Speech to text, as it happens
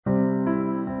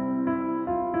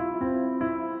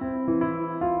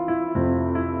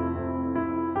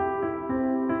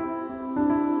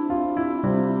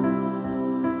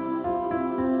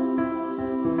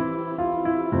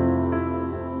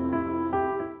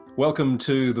Welcome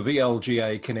to the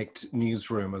VLGA Connect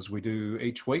newsroom. As we do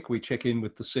each week, we check in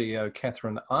with the CEO,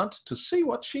 Catherine Arndt, to see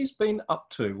what she's been up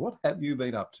to. What have you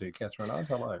been up to, Catherine Arndt?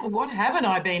 Hello. What haven't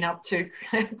I been up to,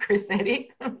 Chris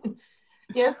Eddy?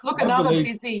 Yes, look, I another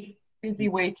believe, busy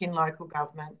week in local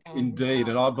government. indeed,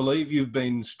 and I believe you've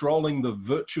been strolling the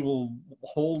virtual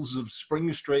halls of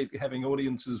Spring Street, having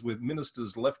audiences with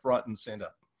ministers left, right and centre.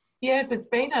 Yes, it's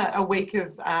been a week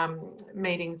of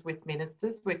meetings with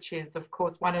ministers, which is, of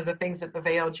course, one of the things that the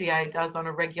VLGA does on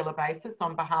a regular basis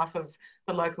on behalf of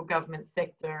the local government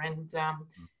sector. And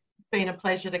it's been a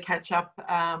pleasure to catch up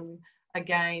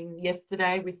again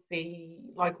yesterday with the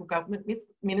local government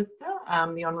minister,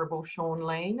 the Honourable Sean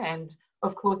Lean. And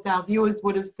of course, our viewers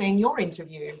would have seen your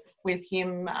interview with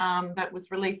him that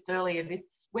was released earlier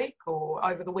this week or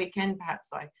over the weekend, perhaps,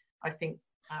 I think.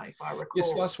 If I recall.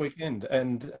 Yes, last weekend,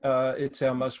 and it's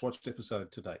our most watched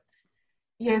episode to date.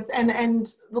 Yes,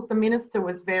 and look, the Minister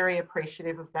was very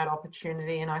appreciative of that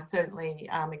opportunity, and I certainly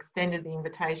extended the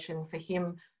invitation for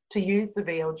him to use the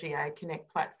VLGA Connect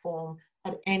platform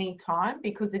at any time,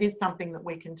 because it is something that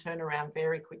we can turn around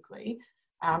very quickly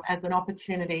as an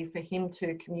opportunity for him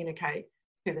to communicate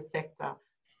to the sector.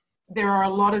 There are a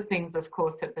lot of things, of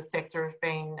course, that the sector have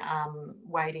been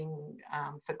waiting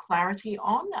for clarity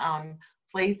on.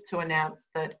 Pleased to announce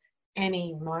that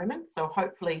any moment, so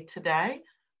hopefully today,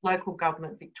 Local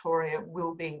Government Victoria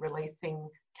will be releasing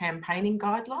campaigning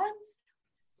guidelines,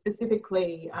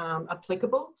 specifically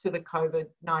applicable to the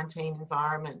COVID-19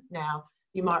 environment. Now,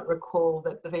 you might recall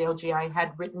that the VLGA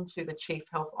had written to the Chief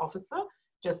Health Officer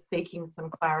just seeking some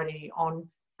clarity on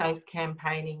safe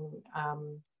campaigning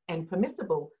and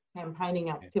permissible campaigning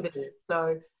activities.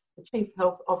 So the Chief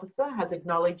Health Officer has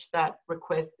acknowledged that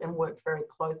request and worked very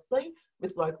closely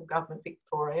with Local Government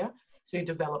Victoria to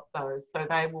develop those. So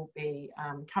they will be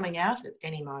coming out at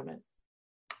any moment.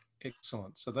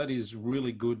 Excellent. So that is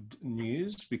really good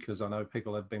news, because I know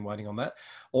people have been waiting on that.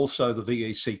 Also, the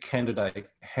VEC candidate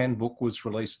handbook was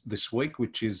released this week,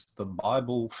 which is the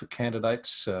Bible for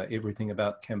candidates, everything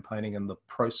about campaigning and the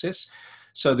process.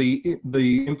 So the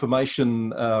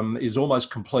information is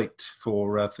almost complete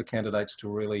for candidates to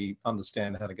really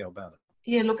understand how to go about it.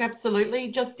 Yeah, look, absolutely.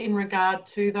 Just in regard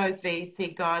to those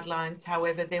VEC guidelines,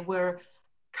 however, there were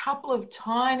a couple of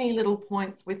tiny little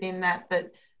points within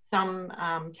that some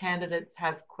candidates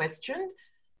have questioned,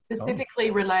 specifically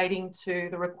relating to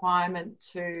the requirement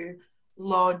to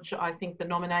lodge, I think, the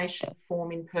nomination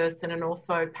form in person and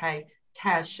also pay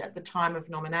cash at the time of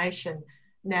nomination.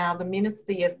 Now, the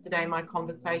Minister yesterday, my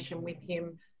conversation with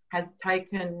him, has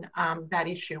taken that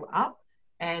issue up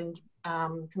and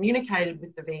communicated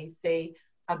with the VEC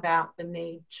about the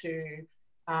need to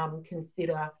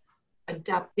consider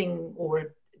adapting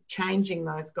or changing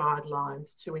those guidelines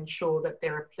to ensure that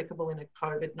they're applicable in a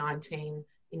COVID-19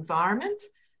 environment.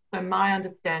 So my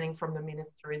understanding from the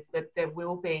Minister is that there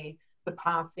will be the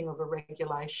passing of a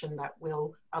regulation that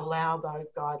will allow those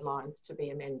guidelines to be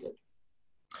amended.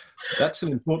 That's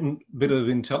an important bit of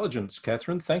intelligence,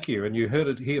 Catherine. Thank you. And you heard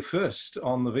it here first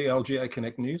on the VLGA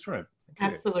Connect newsroom.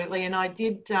 Absolutely. And I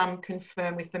did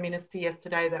confirm with the Minister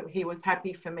yesterday that he was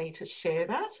happy for me to share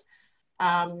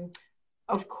that.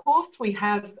 Of course, we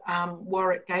have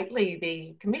Warwick Gately,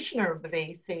 the Commissioner of the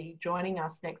VEC, joining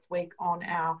us next week on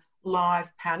our live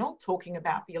panel talking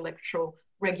about the electoral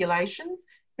regulations.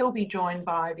 He'll be joined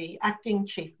by the Acting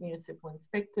Chief Municipal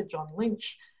Inspector, John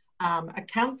Lynch, a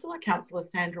councillor, Councillor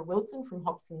Sandra Wilson from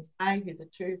Hobsons Bay, who's a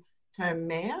two-term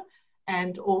mayor,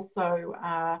 and also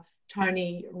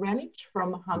Tony Ranich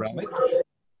from Huntington.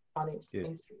 Thank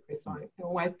you, Chris. I can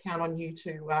always count on you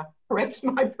to correct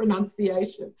my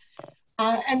pronunciation.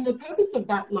 And the purpose of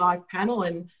that live panel,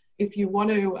 and if you want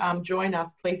to join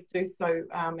us, please do so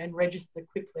and register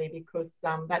quickly, because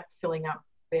that's filling up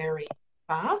very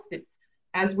fast. It's,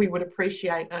 as we would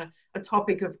appreciate, a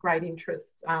topic of great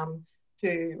interest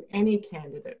to any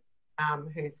candidate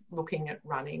who's looking at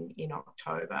running in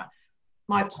October.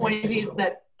 My point is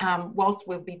that whilst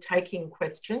we'll be taking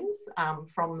questions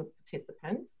from the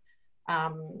participants,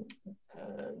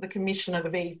 the Commissioner, the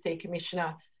VEC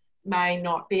Commissioner, may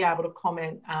not be able to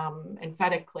comment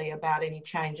emphatically about any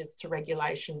changes to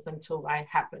regulations until they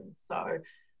happen. So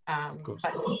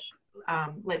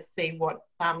let's see what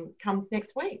comes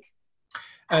next week.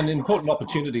 An important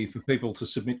opportunity for people to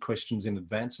submit questions in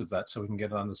advance of that, so we can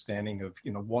get an understanding of,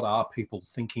 what are people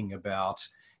thinking about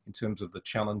in terms of the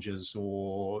challenges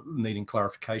or needing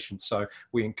clarification. So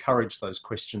we encourage those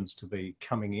questions to be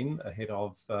coming in ahead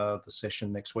of the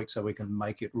session next week, so we can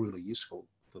make it really useful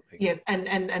for people. Yeah,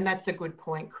 and that's a good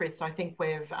point, Chris. I think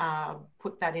we've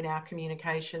put that in our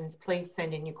communications. Please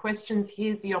send in your questions.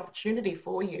 Here's the opportunity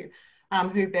for you.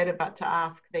 who better but to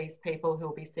ask these people who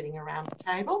will be sitting around the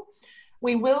table.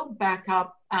 We will back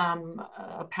up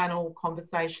a panel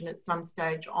conversation at some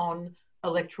stage on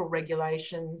electoral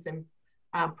regulations and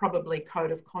probably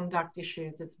code of conduct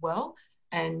issues as well.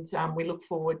 And we look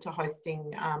forward to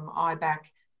hosting IBAC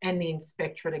and the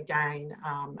Inspectorate again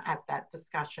at that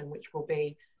discussion, which will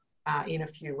be in a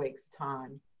few weeks'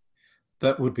 time.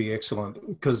 That would be excellent,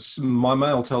 because my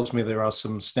mail tells me there are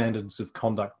some standards of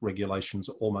conduct regulations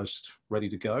almost ready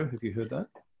to go. Have you heard that?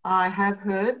 I have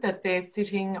heard that they're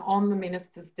sitting on the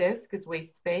Minister's desk as we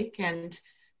speak, and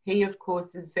he, of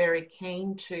course, is very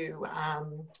keen to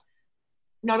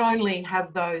not only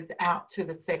have those out to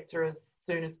the sector as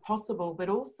soon as possible, but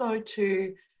also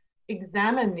to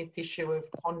examine this issue of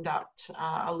conduct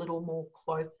a little more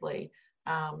closely.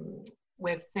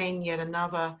 We've seen yet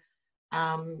another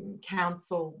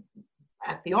council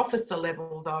at the officer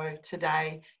level, though,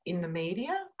 today in the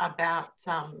media about,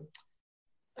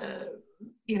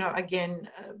 again,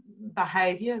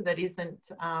 behaviour that isn't...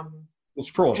 it's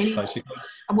fraud, basically.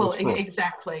 Well,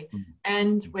 exactly.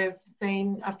 And we've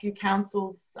seen a few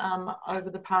councils over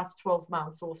the past 12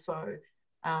 months also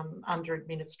under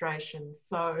administration.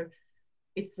 So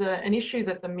it's an issue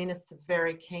that the Minister's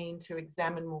very keen to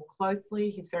examine more closely.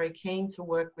 He's very keen to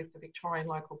work with the Victorian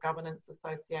Local Governance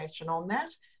Association on that.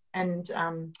 And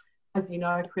as you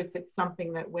know, Chris, it's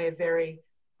something that we're very,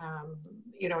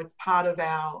 it's part of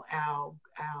our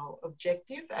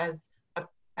objective as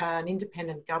an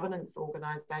independent governance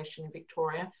organisation in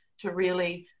Victoria to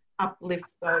really uplift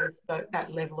that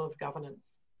level of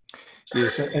governance.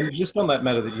 Yes, and just on that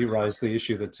matter that you raised, the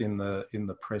issue that's in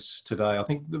the press today, I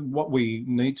think what we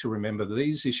need to remember,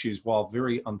 these issues, while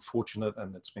very unfortunate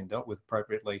and it's been dealt with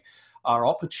appropriately, are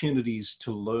opportunities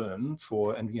to learn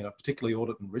for, and particularly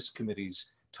audit and risk committees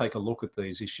take a look at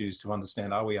these issues to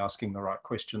understand, are we asking the right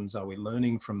questions? Are we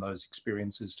learning from those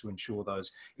experiences to ensure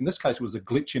those? In this case, it was a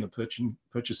glitch in a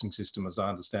purchasing system, as I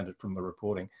understand it from the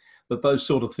reporting, that those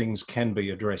sort of things can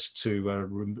be addressed to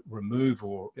remove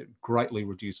or greatly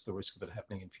reduce the risk of it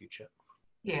happening in future.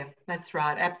 Yeah, that's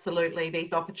right. Absolutely.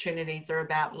 These opportunities are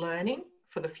about learning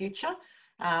for the future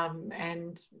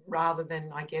and rather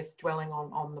than, I guess, dwelling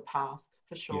on the past,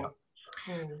 for sure. Yeah.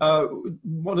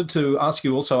 Wanted to ask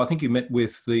you also, I think you met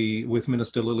with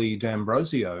Minister Lily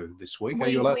D'Ambrosio this week. Are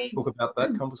you allowed to talk about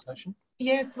that conversation?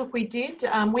 Yes, look, we did.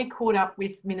 We caught up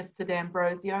with Minister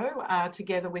D'Ambrosio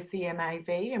together with the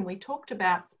MAV, and we talked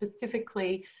about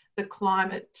specifically the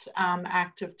Climate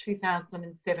Act of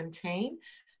 2017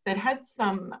 that had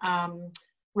some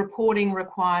reporting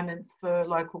requirements for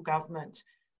local government.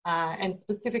 And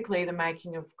specifically the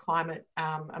making of climate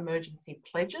emergency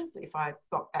pledges. If I've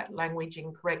got that language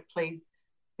incorrect, please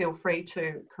feel free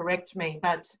to correct me.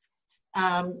 But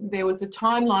there was a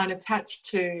timeline attached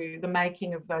to the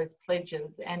making of those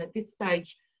pledges. And at this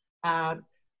stage, 2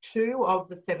 of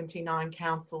the 79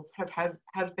 councils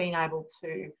have been able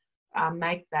to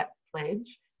make that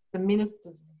pledge. The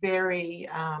Minister's very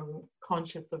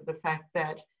conscious of the fact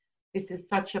that this is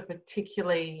such a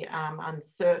particularly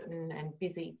uncertain and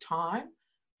busy time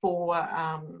for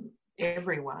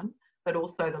everyone, but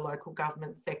also the local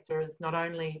government sector, as not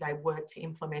only they work to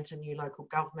implement a new Local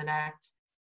Government Act,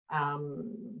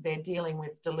 they're dealing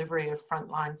with delivery of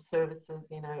frontline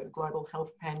services in a global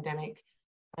health pandemic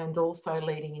and also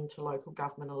leading into local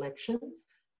government elections,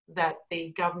 that the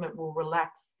government will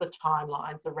relax the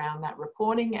timelines around that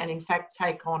reporting and in fact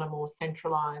take on a more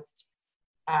centralised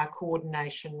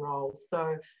coordination role.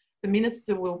 So the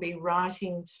Minister will be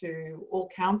writing to all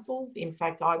councils. In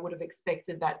fact, I would have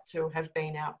expected that to have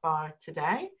been out by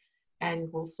today, and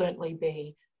will certainly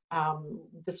be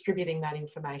distributing that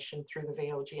information through the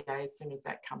VLGA as soon as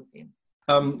that comes in.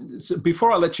 So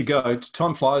before I let you go,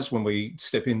 time flies when we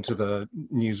step into the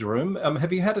newsroom.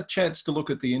 Have you had a chance to look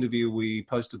at the interview we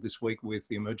posted this week with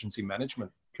the Emergency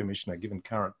Management Commissioner? Given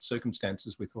current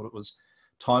circumstances, we thought it was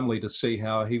timely to see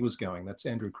how he was going. That's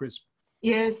Andrew Crisp.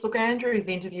 Yes, look, Andrew's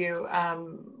interview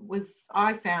was,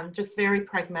 I found, just very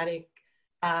pragmatic,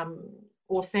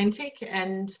 authentic,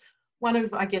 and one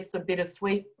of, I guess, the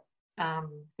bittersweet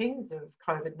things of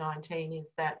COVID-19 is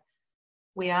that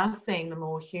we are seeing the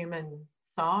more human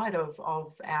side of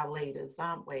our leaders,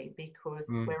 aren't we? Because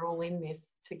we're all in this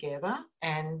together,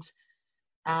 and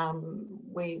it's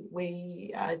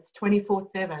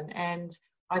 24/7. And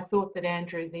I thought that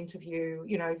Andrew's interview,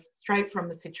 straight from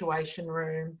the Situation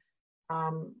Room,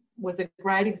 was a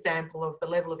great example of the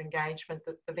level of engagement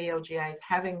that the VLGA is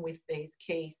having with these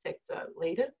key sector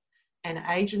leaders and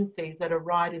agencies that are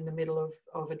right in the middle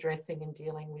of addressing and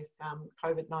dealing with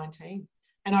COVID-19.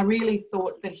 And I really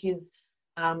thought that his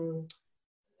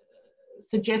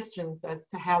suggestions as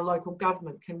to how local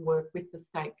government can work with the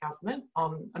state government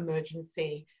on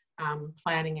emergency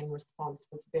planning and response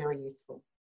was very useful.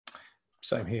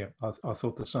 Same here. I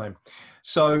thought the same.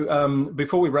 So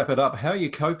before we wrap it up, how are you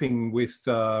coping with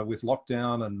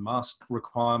lockdown and mask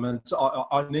requirements?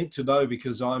 I need to know,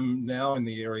 because I'm now in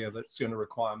the area that's going to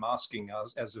require masking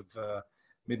as of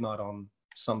midnight on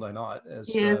Sunday night.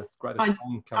 Yes,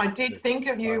 I did think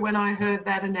of you when I heard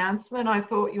that announcement. I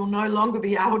thought you'll no longer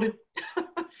be able to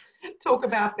talk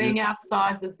about being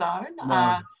outside the zone.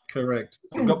 No, correct.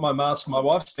 I've got my mask. My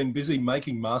wife's been busy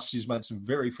making masks. She's made some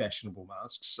very fashionable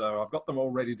masks, so I've got them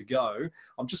all ready to go.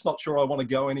 I'm just not sure I want to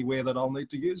go anywhere that I'll need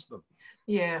to use them.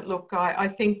 Yeah, look, I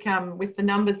think with the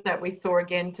numbers that we saw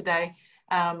again today,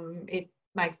 it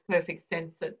makes perfect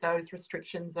sense that those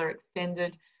restrictions are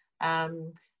extended.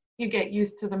 You get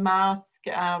used to the mask.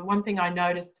 One thing I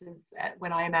noticed is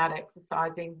when I am out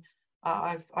exercising,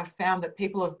 I've found that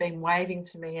people have been waving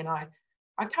to me, and I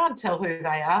can't tell who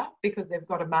they are because they've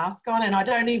got a mask on, and I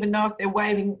don't even know if they're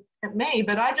waving at me,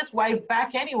 but I just wave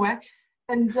back anyway.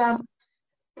 And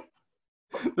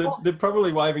they're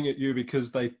probably waving at you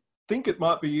because they think it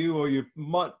might be you, or you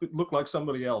might look like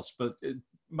somebody else, but it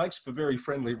makes for very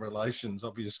friendly relations,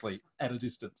 obviously, at a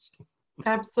distance.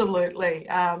 Absolutely.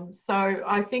 So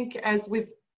I think, as with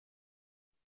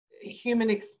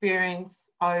human experience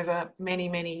over many,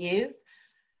 many years,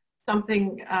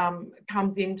 something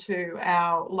comes into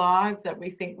our lives that we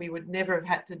think we would never have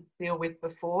had to deal with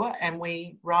before, and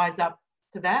we rise up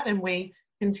to that and we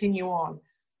continue on.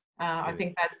 I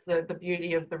think that's the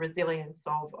beauty of the resilience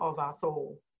of us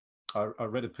all. I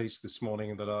read a piece this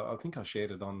morning that I think I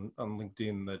shared it on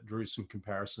LinkedIn that drew some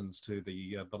comparisons to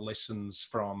the lessons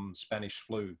from Spanish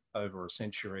flu over a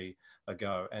century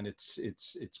ago, and it's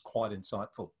quite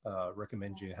insightful.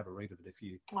 Recommend you have a read of it if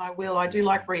you. I will. I do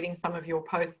like reading some of your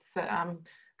posts,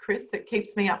 Chris. It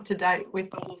keeps me up to date with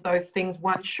all of those things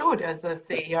one should as a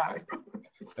CEO.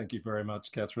 Thank you very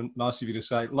much, Catherine. Nice of you to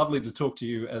say. Lovely to talk to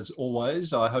you as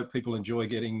always. I hope people enjoy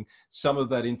getting some of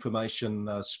that information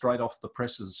straight off the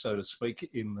presses, so to speak,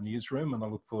 in the newsroom, and I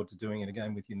look forward to doing it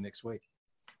again with you next week.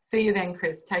 See you then,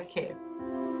 Chris. Take care.